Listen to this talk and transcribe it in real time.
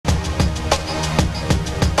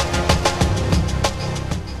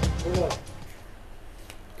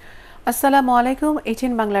আসসালামু আলাইকুম।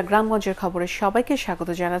 ATN বাংলা গ্রামগঞ্জের খবরে সবাইকে স্বাগত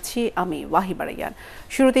জানাচ্ছি। আমি ওয়াহিবা রাইয়ান।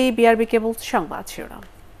 শুরুতেই বিআরবি কেবল সংবাদ শিরোনাম।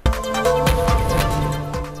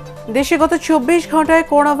 দেশে গত 24 ঘন্টায়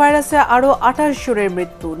করোনা ভাইরাসে আরও 28 জনের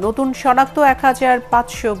মৃত্যু, নতুন শনাক্ত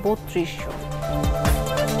 1532 জন।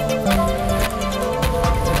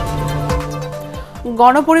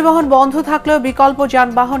 গণপরিবহন বন্ধ থাকলেও বিকল্প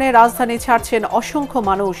যানবাহনে রাজধানী ছাড়ছেন অসংখ্য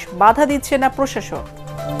মানুষ, বাধা দিচ্ছে না প্রশাসন।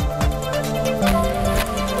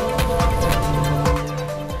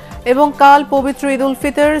 এবং কাল পবিত্র ঈদ উল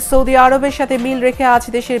ফিতর, সৌদি আরবের সাথে মিল রেখে আজ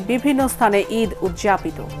দেশের বিভিন্ন স্থানে ঈদ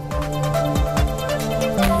উদযাপিত।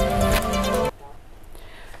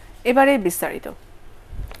 এবারে বিস্তারিত।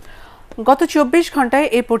 গত 24 ঘন্টায়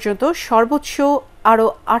এ পর্যন্ত সর্বোচ্চ আরও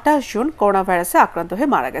 28 জন করোনা ভাইরাসে আক্রান্ত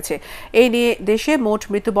হয়ে মারা গেছে। এই নিয়ে দেশে মোট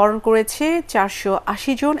মৃত্যুবরণ করেছে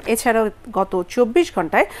 480 জন। এছাড়াও গত 24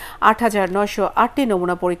 ঘন্টায় 8,908টি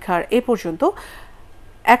নমুনা পরীক্ষার এ পর্যন্ত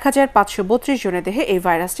 1532 জনের দেহে এই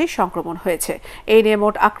ভাইরাসটি সংক্রমণ হয়েছে। এই নিয়ে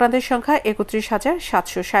মোট আক্রান্তের সংখ্যা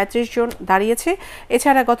 31,737 জন দাঁড়িয়েছে।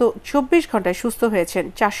 এছাড়া গত 24 ঘন্টায় সুস্থ হয়েছেন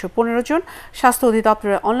 415 জন। স্বাস্থ্য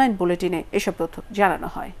অধিদপ্তরের অনলাইন বুলেটিনে এসব তথ্য জানানো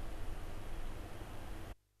হয়।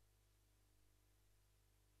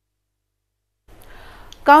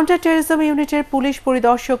 কাউন্টার টেররিজম ইউনিটের পুলিশ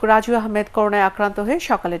পরিদর্শক রাজু আহমেদ করোনায় আক্রান্ত হয়ে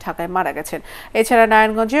সকালে ঢাকায় মারা গেছেন। এছাড়া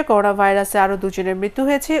নারায়ণগঞ্জে করোনা ভাইরাসে আরও 2 জনের মৃত্যু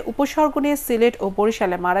হয়েছে। উপসর্গ নিয়ে সিলেট ও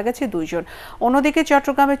বরিশালে মারা গেছে 2 জন। অন্যদিকে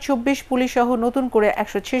চট্টগ্রামে 24 পুলিশ সহ নতুন করে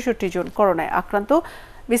 166 জন করোনায় আক্রান্ত।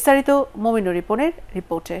 বিস্তারিত মমিনুর রিপনের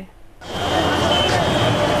রিপোর্টে।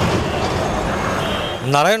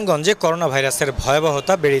 নারায়ণগঞ্জে করোনা ভাইরাসের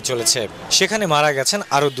ভয়াবহতা বেড়েই চলেছে। সেখানে মারা গেছেন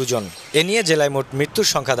আরও 2 জন। এ নিয়ে জেলায় মোট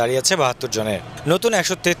মৃত্যুর সংখ্যা দাঁড়িয়েছে 72 জনের। নতুন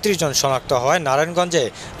 133 জন শনাক্ত হওয়ায় নারায়ণগঞ্জে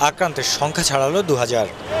আক্রান্তের সংখ্যা ছাড়ালো 2000।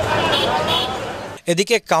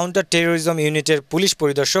 এদিকে কাউন্টার টেররিজম ইউনিটের পুলিশ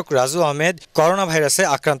পরিদর্শক রাজু আহমেদ করোনা ভাইরাসে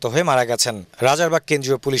আক্রান্ত হয়ে মারা গেছেন। রাজারবাগ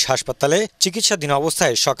কেন্দ্রীয় পুলিশ হাসপাতালে চিকিৎসাধীন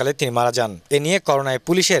অবস্থায় সকালে তিনি মারা যান। এ নিয়ে করোনায়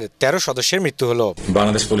পুলিশের 13 সদস্যের মৃত্যু হলো।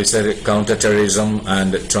 বাংলাদেশ পুলিশের counter terrorism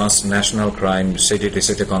and transnational crime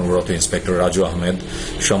সিটিতে কর্মরত ইন্সপেক্টর রাজু আহমেদ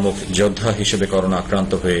সম্মুখ যোদ্ধা হিসেবে করোনা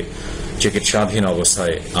আক্রান্ত হয়ে চিকিৎসাধীন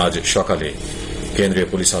অবস্থায় আজ সকালে কেন্দ্রীয়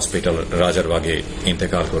পুলিশ হসপিটাল রাজারবাগে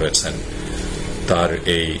ইন্তেকাল করেছেন। তার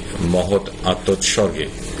এই মহৎ আত্মোৎসর্গে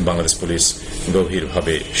বাংলাদেশ পুলিশ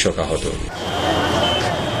গভীরভাবে শোকাহত।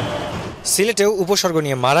 সিলেটেও উপসর্গ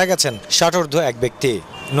নিয়ে মারা গেছেন 60 এক ব্যক্তি।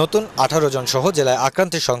 নতুন 18 জন সহ জেলায়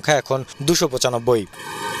আক্রান্তের সংখ্যা এখন 295।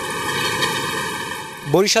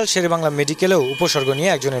 বরিশাল শেরেবাংলা মেডিকেলেও উপসর্গ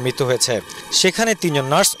নিয়ে একজনের মৃত্যু হয়েছে। সেখানে 3 জন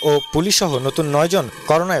নার্স ও পুলিশ সহ নতুন 9 জন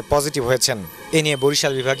করোনায় পজিটিভ হয়েছেন। এ নিয়ে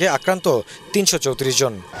বরিশাল বিভাগে আক্রান্ত 334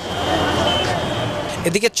 জন।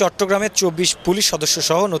 এদিকে চট্টগ্রামে 24 পুলিশ সদস্য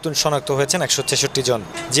সহ নতুন শনাক্ত হয়েছেন 166 জন।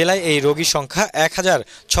 জেলায় এই রোগীর সংখ্যা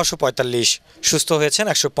 1645। সুস্থ হয়েছেন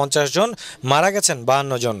 150 জন, মারা গেছেন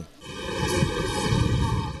 52 জন।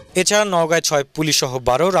 এছাড়া নওগাঁয় 6 পুলিশ সহ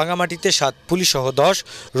 12, রাঙামাটিতে 7 পুলিশ সহ 10,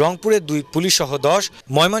 রংপুরে 2 পুলিশ সহ 10,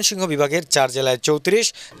 ময়মনসিংহ বিভাগের 4 জেলায় 34,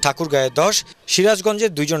 ঠাকুরগাঁয়ে 10, সিরাজগঞ্জে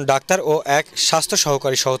 2 জন ডাক্তার ও 1 স্বাস্থ্য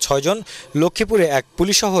সহকারী সহ 6 জন, লক্ষ্মীপুরে 1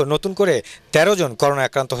 পুলিশ সহ নতুন করে 13 জন করোনা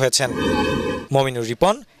আক্রান্ত হয়েছেন। মমিনুর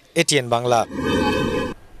রিপন, ATN বাংলা।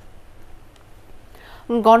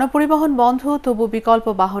 গণপরিবহন বন্ধ, তবু বিকল্প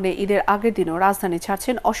বাহনে ঈদের আগের দিনও রাজধানী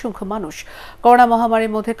ছাড়ছেন অসংখ্য মানুষ। করোনা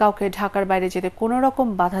মহামারীর মধ্যে কাউকে ঢাকার বাইরে যেতে কোনো রকম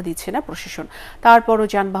বাধা দিচ্ছে না প্রশাসন। তারপরও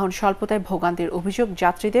যানবাহন স্বল্পতায় ভোগান্তির অভিযোগ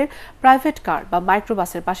যাত্রীদের। প্রাইভেট কার বা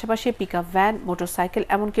মাইক্রোবাসের পাশাপাশি পিকআপ ভ্যান, মোটরসাইকেল,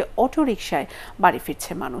 এমনকি অটো রিকশায় বাড়ি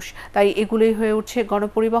ফিরছে মানুষ। তাই এগুলোই হয়ে উঠছে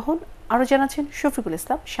গণপরিবহন। আরও জানাচ্ছেন শফিকুল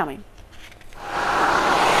ইসলাম শামীম।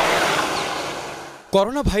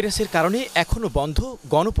 করোনা ভাইরাসের কারণে এখনো বন্ধ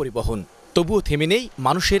গণপরিবহন, তবুও থেমে নেই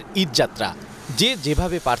মানুষের ঈদ যাত্রা। যে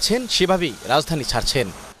যেভাবে পারছেন সেভাবেই রাজধানী ছাড়ছেন।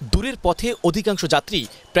 দূরের পথে অধিকাংশ যাত্রী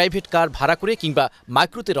প্রাইভেট কার ভাড়া করে কিংবা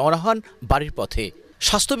মাইক্রোতে রওনা হন বাড়ির পথে।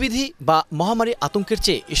 স্বাস্থ্যবিধি বা মহামারী আতঙ্কের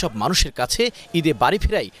চেয়ে এসব মানুষের কাছে ঈদে বাড়ি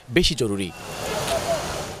ফেরাই বেশি জরুরি।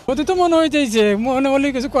 তো মনে হয়ে যাইছে, মনে হলে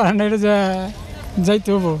কিছু করার নাই, যাইতে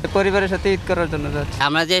হবো। পরিবারের সাথে ঈদ করার জন্য যাচ্ছি।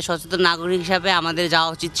 আমরা যে সচেতন নাগরিক হিসাবে আমাদের যাওয়া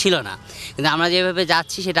উচিত ছিল না, কিন্তু আমরা যেভাবে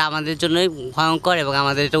যাচ্ছি সেটা আমাদের জন্যই ভয়ঙ্কর এবং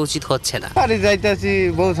আমাদের এটা উচিত হচ্ছে না। বাড়ি যাইতেছি,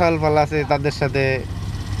 বউ ছাল আছে, তাদের সাথে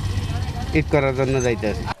ঈদ করার জন্য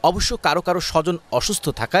যাইতেছি। অবশ্য কারো কারো স্বজন অসুস্থ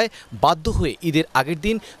থাকায় বাধ্য হয়ে ঈদের আগের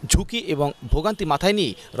দিন ঝুঁকি এবং ভোগান্তি মাথায়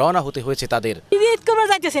নিয়ে রওনা হতে হয়েছে তাদের। ঈদ করতে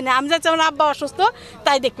যাইতেছি না, আমি যাচ্ছি, আমার আব্বা অসুস্থ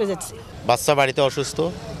তাই দেখতে যাচ্ছি। বাচ্চা বাড়িতে অসুস্থ,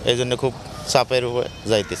 এই জন্য খুব চাপের উপরে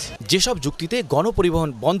যাইতেছি। যেসব যুক্তিতে গণপরিবহন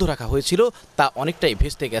বন্ধ রাখা হয়েছিল তা অনেকটাই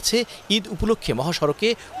ভেস্তে গেছে ঈদ উপলক্ষে মহাসড়কে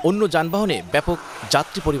অন্য যানবাহনে ব্যাপক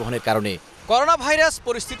যাত্রী পরিবহনের কারণে। করোনা ভাইরাস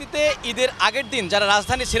পরিস্থিতিতে ঈদের আগের দিন যারা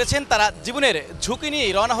রাজধানী ছেড়েছেন তারা জীবনের ঝুঁকি নিয়ে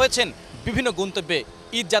রওনা হয়েছেন বিভিন্ন গন্তব্যে।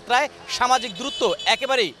 ঈদ যাত্রায় সামাজিক দূরত্ব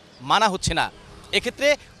একেবারেই মানা হচ্ছে না। এক্ষেত্রে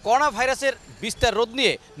করোনা ভাইরাসের বিস্তার রোধ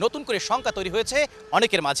নিয়ে নতুন করে শঙ্কা তৈরি হয়েছে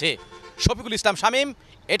অনেকের মাঝে। শফিকুল ইসলাম শামীম,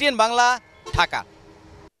 ATN বাংলা, ঢাকা।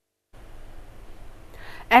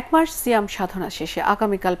 এক মাস সিয়াম সাধনা শেষে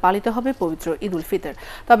আগামীকাল পালিত হবে পবিত্র ঈদ উল ফিতর।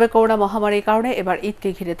 তবে করোনা মহামারীর কারণে এবার ঈদকে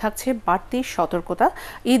ঘিরে থাকছে বাড়তি সতর্কতা।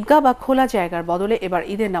 ঈদগাহ বা খোলা জায়গার বদলে এবার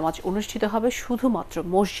ঈদের নামাজ অনুষ্ঠিত হবে শুধুমাত্র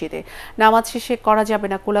মসজিদে। নামাজ শেষে করা যাবে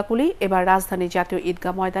না কোলাকুলি। এবার রাজধানীর জাতীয়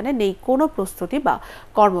ঈদগাহ ময়দানে নেই কোনো প্রস্তুতি বা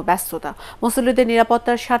কর্মব্যস্ততা। মুসল্লিদের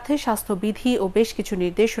নিরাপত্তার স্বার্থে স্বাস্থ্যবিধি ও বেশ কিছু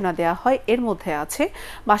নির্দেশনা দেওয়া হয়। এর মধ্যে আছে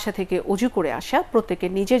বাসা থেকে ওযু করে আসা, প্রত্যেকে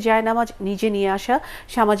নিজে জায়নামাজ নিজে নিয়ে আসা,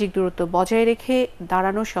 সামাজিক দূরত্ব বজায় রেখে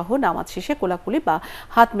দাঁড়ানো সহ নামাজ শেষে কোলাকুলি বা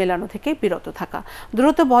হাত মেলানো থেকে বিরত থাকা।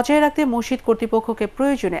 দূরত্ব বজায় রাখতে মসজিদ কর্তৃপক্ষকে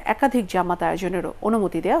প্রয়োজনে একাধিক জামাত আয়োজনেরও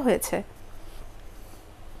অনুমতি দেওয়া হয়েছে।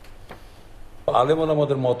 আলেম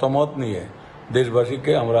ওলামাদের মতামত নিয়ে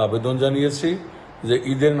দেশবাসীকে আমরা আবেদন জানিয়েছি যে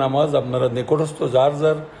ঈদের নামাজ আপনারা নিকটস্থ যার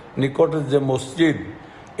যার নিকটের যে মসজিদ,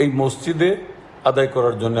 এই মসজিদে আদায়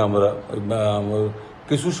করার জন্য আমরা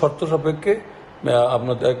কিছু শর্ত সাপেক্ষে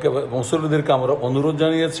আপনাদেরকে মুসল্লিদেরকে আমরা অনুরোধ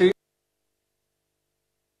জানিয়েছি।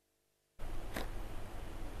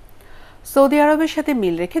 সৌদি আরবের সাথে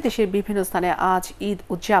মিল রেখে দেশের বিভিন্ন স্থানে আজ ঈদ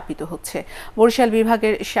উদযাপিত হচ্ছে। বরিশাল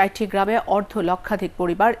বিভাগের ৬০টি গ্রামে অর্ধ লক্ষাধিক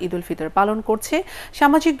পরিবার ঈদ উল ফিতর পালন করছে।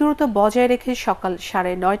 সামাজিক দূরত্ব বজায় রেখে সকাল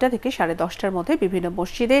 ৯:৩০ থেকে ১০:৩০ মধ্যে বিভিন্ন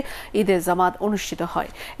মসজিদে ঈদের জামাত অনুষ্ঠিত হয়।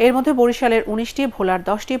 এর মধ্যে বরিশালের ১৯টি, ভোলার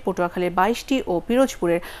 ১০টি, পটুয়াখালীর ২২টি ও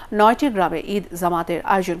পিরোজপুরের ৯টি গ্রামে ঈদ জামাতের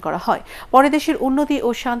আয়োজন করা হয়। পরে দেশের উন্নতি ও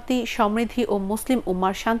শান্তি, সমৃদ্ধি ও মুসলিম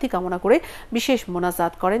উম্মার শান্তি কামনা করে বিশেষ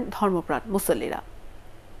মোনাজাত করেন ধর্মপ্রাণ মুসল্লিরা।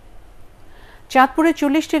 চাঁদপুরের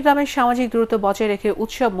 ৪০টি গ্রামের সামাজিক দূরত্ব বজায় রেখে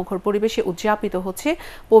উৎসব মুখর পরিবেশে উদযাপিত হচ্ছে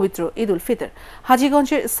পবিত্র ঈদ উল ফিতর।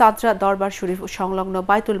 হাজীগঞ্জের সাদরা দরবার শরীফ সংলগ্ন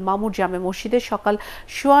বাইতুল মামুর জামে মসজিদে সকাল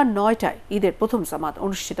 ৯:৩০টায় ঈদের প্রথম জামাত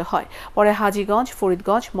অনুষ্ঠিত হয়। পরে হাজীগঞ্জ,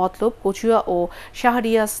 ফরিদগঞ্জ, মতলব, কচুয়া ও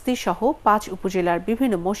শাহরিয়াস্তি সহ ৫ উপজেলার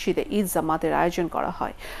বিভিন্ন মসজিদে ঈদ জামাতের আয়োজন করা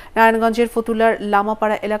হয়। নারায়ণগঞ্জের ফতুল্লার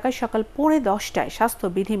লামাপাড়া এলাকায় সকাল ১:৩০টায়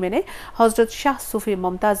স্বাস্থ্যবিধি মেনে হযরত শাহ সুফি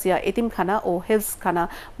মমতাজিয়া এতিমখানা ও হেফজখানা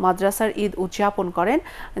মাদ্রাসার ঈদ উদযাপন করেন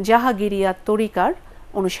জাহাগিরিয়া তরিকার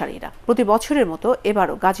অনুসারীরা। প্রতি বছরের মতো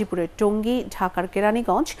এবারও গাজীপুরের টঙ্গী, ঢাকার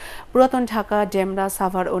কেরানীগঞ্জ, পুরাতন ঢাকা, ডেমরা,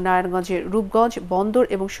 সাভার ও নারায়ণগঞ্জের রূপগঞ্জ, বন্দর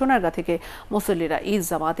এবং সোনারগাঁ থেকে মুসল্লিরা ঈদ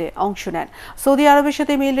জামাতে অংশ নেন। সৌদি আরবের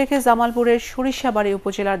সাথে মিল রেখে জামালপুরের সরিষাবাড়ী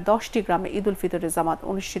উপজেলার 10টি গ্রামে ঈদ উল ফিতরের জামাত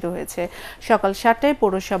অনুষ্ঠিত হয়েছে। সকাল 7টায়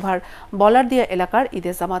পৌরসভার বলারদিয়া এলাকার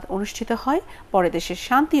ঈদের জামাত অনুষ্ঠিত হয়। পরে দেশের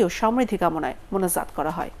শান্তি ও সমৃদ্ধি কামনায় মোনাজাত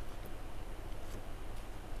করা হয়।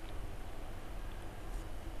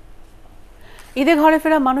 ঈদে ঘরে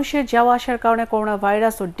ফেরা মানুষের যাওয়া আসার কারণে করোনা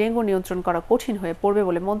ভাইরাস ও ডেঙ্গু নিয়ন্ত্রণ করা কঠিন হয়ে পড়বে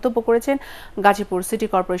বলে মন্তব্য করেছেন Gazipur city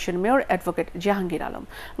corporation mayor advocate Jahangir Alam.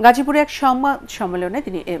 গাজীপুরে এক সংবাদ সম্মেলনে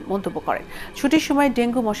তিনি এ মন্তব্য করেন। ছুটির সময়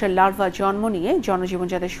ডেঙ্গু মশার লার্ভা জন্ম নিয়ে জনজীবন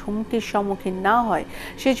যাতে হুমকির সম্মুখীন না হয়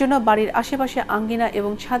সেজন্য বাড়ির আশেপাশে আঙ্গিনা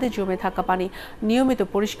এবং ছাদে জমে থাকা পানি নিয়মিত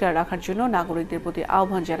পরিষ্কার রাখার জন্য নাগরিকদের প্রতি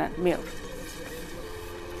আহ্বান জানান মেয়র।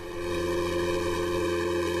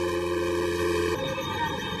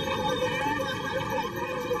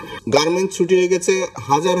 গার্মেন্টস ছুটি হয়ে গেছে,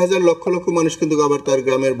 হাজার হাজার লক্ষ লক্ষ মানুষ কিন্তু আবার তার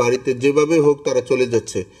গ্রামের বাড়িতে যেভাবে হোক তারা চলে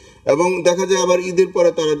যাচ্ছে এবং দেখা যায় আবার ঈদের পরে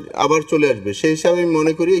তারা আবার চলে আসবে। সেই হিসাবে আমি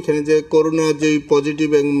মনে করি এখানে যে করোনা যে পজিটিভ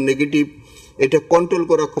এবং নেগেটিভ এটা কন্ট্রোল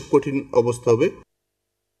করা খুব কঠিন অবস্থা হবে।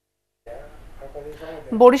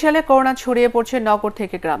 বরিশালে করোনা ছড়িয়ে পড়ছে নগর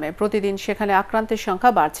থেকে গ্রামে। প্রতিদিন সেখানে আক্রান্তের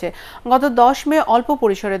সংখ্যা বাড়ছে। গত 10 মে অল্প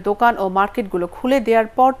পরিসরে দোকান ও মার্কেটগুলো খুলে দেওয়ার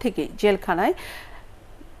পর থেকেই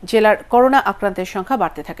জেলার করোনা আক্রান্তের সংখ্যা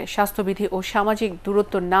বাড়তে থাকে। স্বাস্থ্যবিধি ও সামাজিক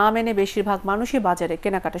দূরত্ব না মেনে বেশিরভাগ মানুষই বাজারে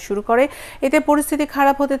কেনাকাটা শুরু করে। এতে পরিস্থিতি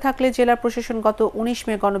খারাপ হতে থাকলে জেলা প্রশাসন গত 19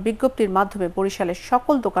 মে গণবিজ্ঞপ্তির মাধ্যমে বরিশালের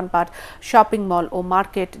সকল দোকানপাট, শপিং মল ও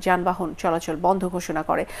মার্কেট যানবাহন চলাচল বন্ধ ঘোষণা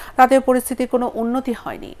করে। তাতে পরিস্থিতির কোনো উন্নতি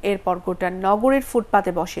হয়নি। এরপর গোটা নগরের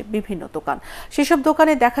ফুটপাতে বসে বিভিন্ন দোকান। সেসব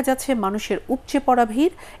দোকানে দেখা যাচ্ছে মানুষের উপচে পড়া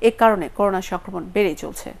ভিড়। এ কারণে করোনা সংক্রমণ বেড়ে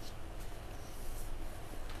চলছে।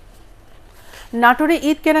 নাটোরে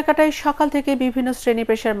ঈদ কেনাকাটায় সকাল থেকে বিভিন্ন শ্রেণী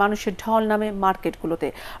পেশার মানুষের ঢল নামে মার্কেটগুলোতে।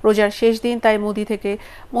 রোজার শেষ দিন তাই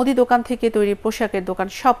মুদি দোকান থেকে তৈরি পোশাকের দোকান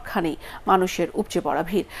সবখানেই মানুষের উপচে পড়া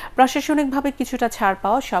ভিড়। প্রশাসনিকভাবে কিছুটা ছাড়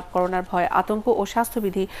পাওয়া সব করোনার ভয়, আতঙ্ক ও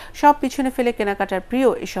স্বাস্থ্যবিধি সব পিছনে ফেলে কেনাকাটার প্রিয়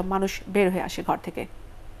এসব মানুষ বের হয়ে আসে ঘর থেকে।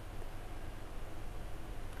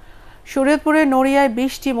 শরীয়তপুরের নড়িয়ায়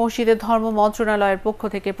 20টি মসজিদে ধর্ম মন্ত্রণালয়ের পক্ষ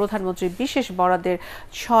থেকে প্রধানমন্ত্রীর বিশেষ বরাদ্দের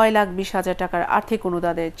 6,20,000 টাকার আর্থিক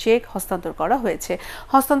অনুদানের চেক হস্তান্তর করা হয়েছে।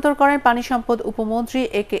 হস্তান্তর করেন পানি সম্পদ উপমন্ত্রী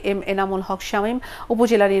AKM এনামুল হক শামীম,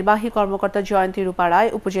 উপজেলা নির্বাহী কর্মকর্তা জয়ন্তী রূপা রায়,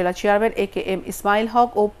 উপজেলা চেয়ারম্যান AKM ইসমাইল হক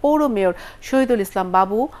ও পৌর মেয়র শহীদুল ইসলাম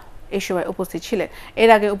বাবু। এ সময় উপস্থিত ছিলেন। এর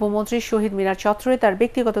আগে উপমন্ত্রী শহীদ মিনার চত্বরে তার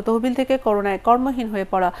ব্যক্তিগত তহবিল থেকে করোনায় কর্মহীন হয়ে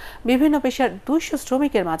পড়া বিভিন্ন পেশার 200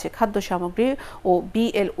 শ্রমিকের মাঝে খাদ্য সামগ্রী ও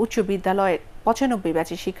বিএল উচ্চ বিদ্যালয়ের 95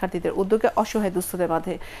 ব্যাচের শিক্ষার্থীদের উদ্যোগে অসহায় দুস্থদের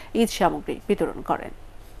মাঝে ঈদ সামগ্রী বিতরণ করেন।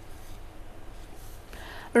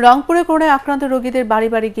 রংপুরে করোনায় আক্রান্ত রোগীদের বাড়ি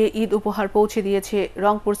বাড়ি গিয়ে ঈদ উপহার পৌঁছে দিয়েছে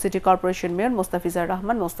Rangpur city corporation mayor Mostafizar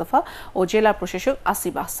Rahman Mostafa ও জেলা প্রশাসক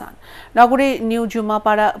আসিফ আহসান। নগরে নিউ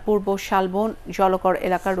জুম্মাপাড়া, পূর্ব শালবন, জলকর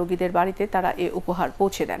এলাকার রোগীদের বাড়িতে তারা এ উপহার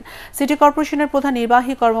পৌঁছে দেন। সিটি কর্পোরেশনের প্রধান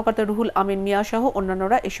নির্বাহী কর্মকর্তা রুহুল আমিন মিয়া সহ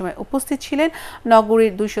অন্যান্যরা এ সময় উপস্থিত ছিলেন।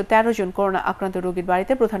 নগরীর 213 জন করোনা আক্রান্ত রোগীর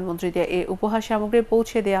বাড়িতে প্রধানমন্ত্রী দিয়ে এ উপহার সামগ্রী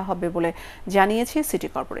পৌঁছে দেওয়া হবে বলে জানিয়েছে সিটি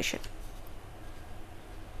কর্পোরেশন।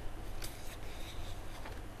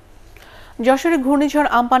 যশোরে ঘূর্ণিঝড়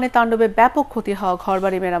আমপানে তাণ্ডবে ব্যাপক ক্ষতি হওয়া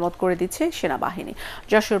ঘরবাড়ি মেরামত করে দিচ্ছে সেনাবাহিনী।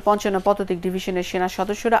 যশোর 55 পদাতিক ডিভিশনের সেনা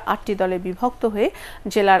সদস্যরা 8টি দলে বিভক্ত হয়ে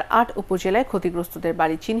জেলার 8 উপজেলায় ক্ষতিগ্রস্তদের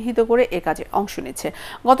বাড়ি চিহ্নিত করে এ কাজে অংশ নিচ্ছে।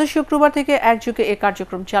 গত শুক্রবার থেকে একযোগে এ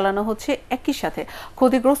কার্যক্রম চালানো হচ্ছে। একই সাথে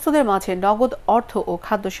ক্ষতিগ্রস্তদের মাঝে নগদ অর্থ ও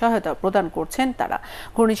খাদ্য সহায়তা প্রদান করছেন তারা।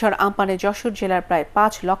 ঘূর্ণিঝড় আমপানে যশোর জেলার প্রায়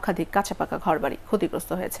 5 লক্ষাধিক কাঁচাপাকা ঘরবাড়ি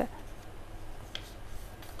ক্ষতিগ্রস্ত হয়েছে।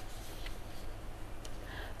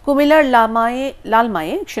 কুমিল্লার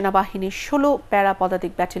লালমায়ে সেনাবাহিনীর 16 প্যারা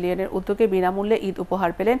পদাতিক ব্যাটালিয়নের উদ্যোগে বিনামূল্যে ঈদ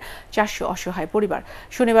উপহার পেলেন 400 অসহায় পরিবার।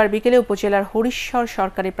 শনিবার বিকেলে উপজেলার হরিশ্বর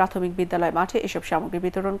সরকারি প্রাথমিক বিদ্যালয় মাঠে এসব সামগ্রী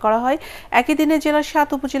বিতরণ করা হয়। একই দিনে জেলার 7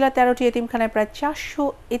 উপজেলার 13টি এতিমখানায় প্রায় 400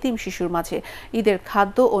 এতিম শিশুর মাঝে ঈদের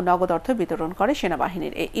খাদ্য ও নগদ অর্থ বিতরণ করে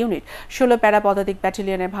সেনাবাহিনীর এই ইউনিট। 16 প্যারা পদাতিক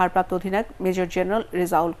ব্যাটালিয়নের ভারপ্রাপ্ত অধিনায়ক মেজর জেনারেল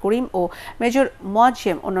রেজাউল করিম ও মেজর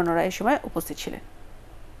মোয়াজ্জেম অন্যান্যরা এ সময় উপস্থিত ছিলেন।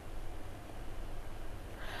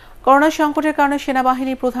 করোনা সংকটের কারণে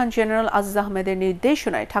সেনাবাহিনী প্রধান জেনারেল আজিজ আহমেদের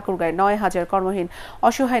নির্দেশনায় ঠাকুরগাঁয়ে 9000 কর্মহীন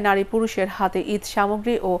অসহায় নারী পুরুষের হাতে ঈদ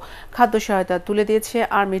সামগ্রী ও খাদ্য সহায়তা তুলে দিয়েছে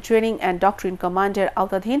আর্মি ট্রেনিং অ্যান্ড ডক্ট্রিন কমান্ডের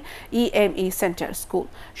আওতাধীন ইএমই সেন্টার স্কুল।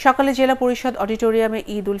 সকালে জেলা পরিষদ অডিটোরিয়ামে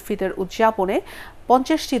ঈদ উল ফিতর উদযাপনে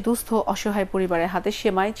 50টি দুস্থ অসহায় পরিবারের হাতে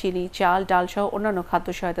সেমাই, চিনি, চাল, ডাল সহ অন্যান্য খাদ্য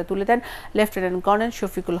সহায়তা তুলে দেন লেফটেন্যান্ট কর্নেল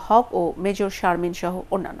শফিকুল হক ও মেজর শারমিন সহ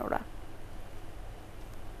অন্যান্যরা।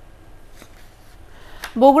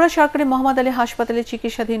 বগুড়া সরকারি মোহাম্মদ আলী হাসপাতালে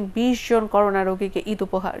চিকিৎসাধীন 20 জন করোনা রোগীকে ঈদ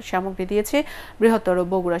উপহার সামগ্রী দিয়েছে বৃহত্তর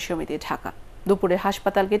বগুড়া সমিতি ঢাকা। দুপুরে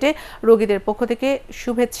হাসপাতাল গেটে রোগীদের পক্ষ থেকে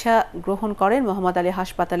শুভেচ্ছা গ্রহণ করেন মোহাম্মদ আলী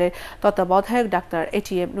হাসপাতালের তত্ত্বাবধায়ক ডাক্তার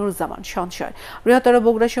ATM নুরুজ্জামান সঞ্চয়। বৃহত্তর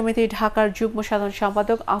বগুড়া সমিতি ঢাকার যুগ্ম সাধারণ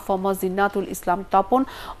সম্পাদক আফম জিন্নাতুল ইসলাম তপন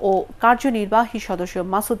ও কার্যনির্বাহী সদস্য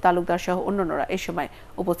মাসুদ তালুকদার সহ অন্যান্যরা এ সময়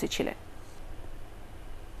উপস্থিত ছিলেন।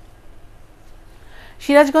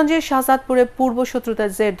 সিরাজগঞ্জের শাহজাদপুরে পূর্ব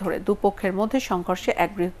শত্রুতার জের ধরে দুপক্ষের মধ্যে সংঘর্ষে এক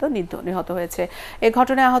বৃদ্ধ নিহত হয়েছে। এ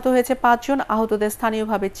ঘটনায় আহত হয়েছে 5 জন। আহতদের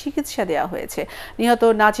স্থানীয়ভাবে চিকিৎসা দেওয়া হয়েছে। নিহত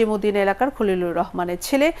নাজিমউদ্দিন এলাকার খলিলুর রহমানের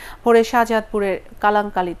ছেলে। ভোরে শাহজাদপুরের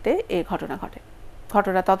কালাংকালিতে এ ঘটনা ঘটে।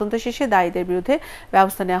 ঘটনা তদন্ত শেষে দায়ীদের বিরুদ্ধে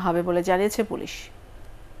ব্যবস্থা নেওয়া হবে বলে জানিয়েছে পুলিশ।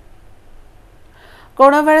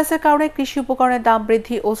 করোনা ভাইরাসের কারণে কৃষি উপকরণের দাম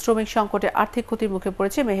বৃদ্ধি ও শ্রমিক সংকটে আর্থিক ক্ষতির মুখে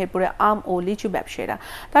পড়েছে মেহেরপুরে আম ও লিচু ব্যবসায়ীরা।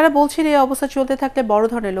 তারা বলছেন এই অবস্থা চলতে থাকলে বড়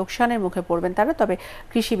ধরনের লোকসানের মুখে পড়বেন তারা। তবে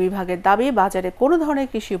কৃষি বিভাগের দাবি, বাজারে কোনো ধরনের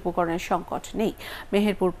কৃষি উপকরণের সংকট নেই।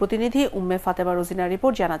 মেহেরপুর প্রতিনিধি উম্মে ফাতেমা রোজিনার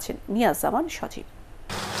রিপোর্ট, জানাচ্ছেন নিয়াজ জামান সজীব।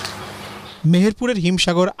 মেহেরপুরের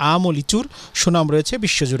হিমসাগর আম ও লিচুর সুনাম রয়েছে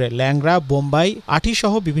বিশ্বজুড়ে। ল্যাংড়া, বোম্বাই, আটি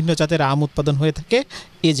সহ বিভিন্ন জাতের আম উৎপাদন হয়ে থাকে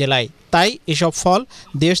এ জেলায়। তাই এসব ফল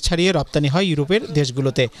দেশ ছাড়িয়ে রপ্তানি হয় ইউরোপের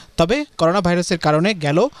দেশগুলোতে। তবে করোনা ভাইরাসের কারণে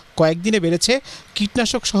গেল কয়েকদিনে বেড়েছে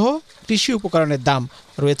কীটনাশক সহ কৃষি উপকরণের দাম।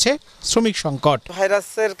 রয়েছে শ্রমিক সংকট।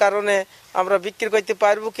 ভাইরাসের কারণে আমরা বিক্রি করতে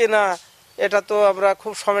পারবো কিনা, এটা তো আমরা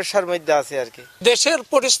খুব সমস্যার মধ্যে আছি আর কি। দেশের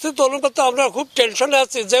পরিস্থিতি অনুপাতে আমরা খুব টেনশনে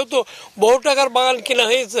আছি, যেহেতু বহু টাকার বাগান কিনা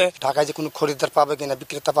হয়েছে। ঢাকায় যে কোনো খরিদ্দার পাবে কিনা,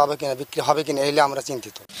 বিক্রেতা পাবে কিনা, বিক্রি হবে কিনা, এলে আমরা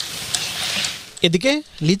চিন্তিত। এদিকে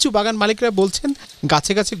লিচু বাগান মালিকরা বলছেন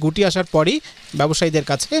গাছে গাছে গুটি আসার পরই ব্যবসায়ীদের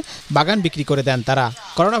কাছে বাগান বিক্রি করে দেন তারা।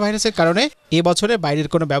 করোনা ভাইরাসের কারণে এবছরে বাইরের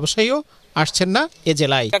কোনো ব্যবসায়ীও আসছেন না এ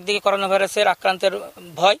জেলায়। একদিকে করোনা ভাইরাসের আক্রান্তের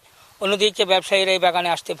ভয়, অন্যদিকে ব্যবসায়ীরা এই বাগানে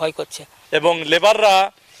আসতে ভয় করছে এবং লেবাররা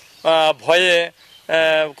ভয়ে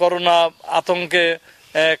করোনা আতঙ্কে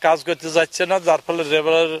কাজ করতে যাচ্ছে না, যার ফলে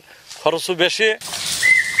লেবারের খরচও বেশি।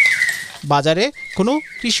 বাজারে কোনো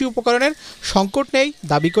কৃষি উপকরণের সংকট নেই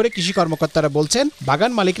দাবি করে কৃষি কর্মকর্তারা বলছেন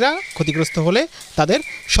বাগান মালিকরা ক্ষতিগ্রস্ত হলে তাদের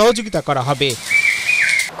সহযোগিতা করা হবে।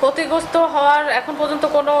 ক্ষতিগ্রস্ত হওয়ার এখন পর্যন্ত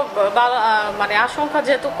কোনো আশঙ্কা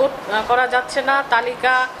যেহেতু করা যাচ্ছে না,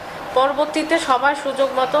 তালিকা পরবর্তীতে সময় সুযোগ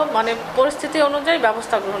মতো পরিস্থিতি অনুযায়ী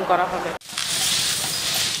ব্যবস্থা গ্রহণ করা হবে।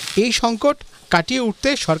 এই সংকট কাটিয়ে উঠতে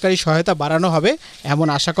সরকারি সহায়তা বাড়ানো হবে এমন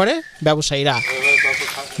আশা করে ব্যবসায়ীরা।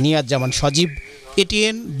 নিয়াজ জামান সজীব,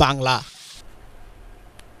 ATN বাংলা।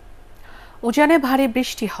 উজানে ভারী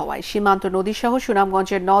বৃষ্টি হওয়ায় সীমান্ত নদীসহ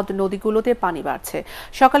সুনামগঞ্জের নদ নদীগুলোতে পানি বাড়ছে।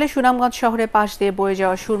 সকালে সুনামগঞ্জ শহরের পাশ দিয়ে বয়ে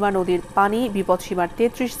যাওয়া সুরমা নদীর পানি বিপদসীমার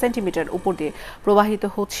 33 সেন্টিমিটার উপর দিয়ে প্রবাহিত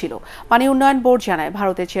হচ্ছিল। পানি উন্নয়ন বোর্ড জানায়,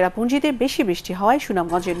 ভারতের চেরাপুঞ্জিতে বেশি বৃষ্টি হওয়ায়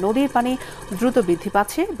সুনামগঞ্জের নদীর পানি দ্রুত বৃদ্ধি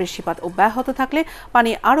পাচ্ছে। বৃষ্টিপাত অব্যাহত থাকলে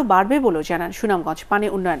পানি আরও বাড়বে বলেও জানান সুনামগঞ্জ পানি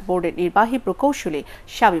উন্নয়ন বোর্ডের নির্বাহী প্রকৌশলী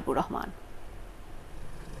সাবিবুর রহমান।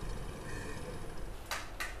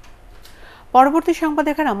 পরবর্তী সংবাদ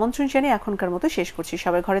দেখার আমন্ত্রণ জানিয়ে এখনকার মতো শেষ করছি।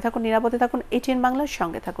 সবাই ঘরে থাকুন, নিরাপদে থাকুন, ATN বাংলার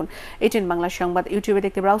সঙ্গে থাকুন। ATN বাংলা সংবাদ ইউটিউবে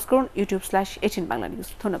দেখতে ব্রাউজ করুন, youtube/ATN Bangla News।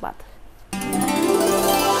 ধন্যবাদ।